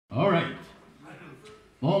Alright.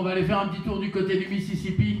 Bon, on va aller faire un petit tour du côté du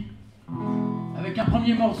Mississippi avec un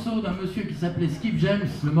premier morceau d'un monsieur qui s'appelait Skip James.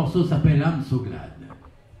 Le morceau s'appelle I'm So Glad.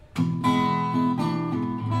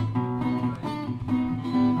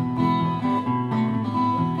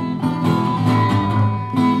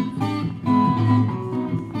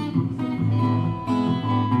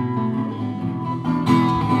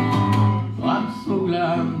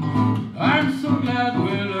 I'm so glad,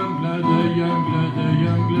 well I'm glad, I am glad, I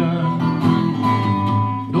am glad.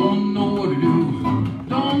 Don't know what to do,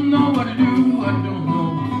 don't know what to do, I don't know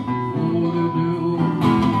what to do.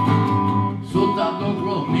 So tired of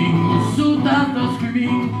running, so tired of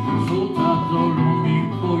screaming, so tired of longing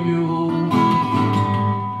for you.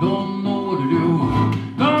 Don't know what to do,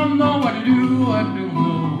 don't know what to do, I don't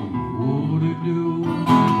know what to do.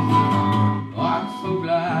 I'm so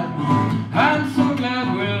glad, I'm so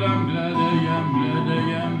glad, well I'm glad, I am glad, I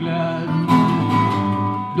am glad.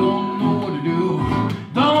 Don't know what to do,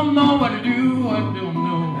 don't know what to do, I don't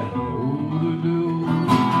know what to do.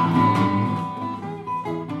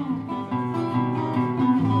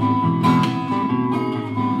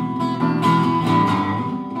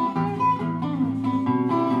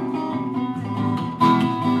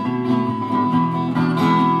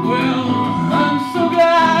 Well, I'm so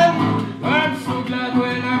glad,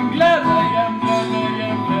 well I'm glad, I am glad, I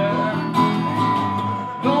am glad.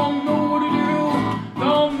 Don't know what to do,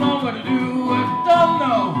 don't know what to do, I don't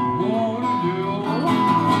know what to do.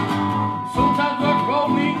 So tired of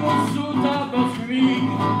roaming, so tired of screaming,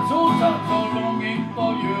 so tired of longing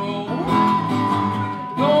for you.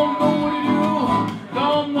 Don't know what to do,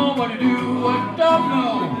 don't know what to do, I don't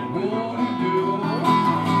know what to do.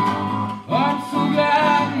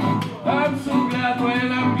 I'm so glad,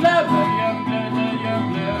 well I'm glad, I am glad, I am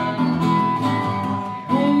glad.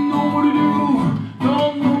 Don't know what to do,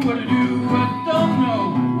 don't know what to do, I don't know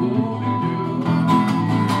what to do.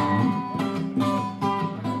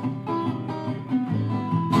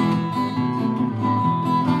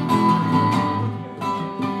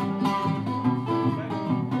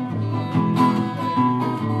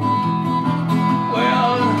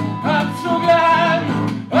 Well, I'm so glad,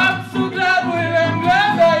 well I'm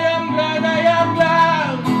glad, I am glad, I am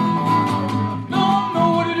glad. Don't know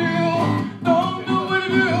what to do, don't know what to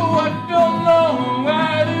do, I don't know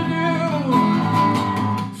what to do.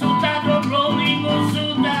 So tired of rolling, so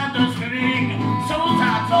tired of screaming, so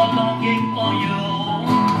tired of longing for you.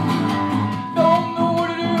 Don't know what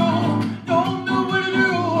to do, don't know what to do,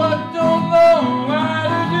 I don't know what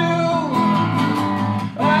to do.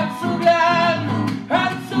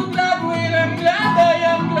 I'm so glad, well I'm glad, I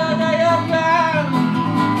am glad, I am glad.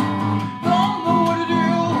 Don't know what to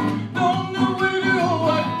do, don't know what to do,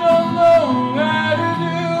 I don't know what to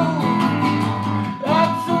do.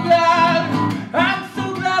 I'm so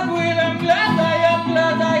glad, well I'm glad, I am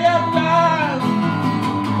glad, I am glad.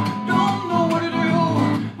 Don't know what to do,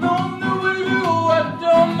 don't know what to do, I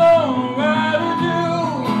don't know what to do.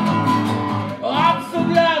 I'm so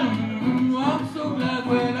glad,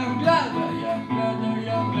 well I'm glad, I am glad, I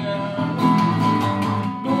am glad.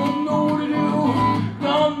 Don't know what to do,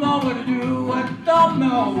 don't know what to do, I don't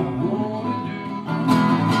know.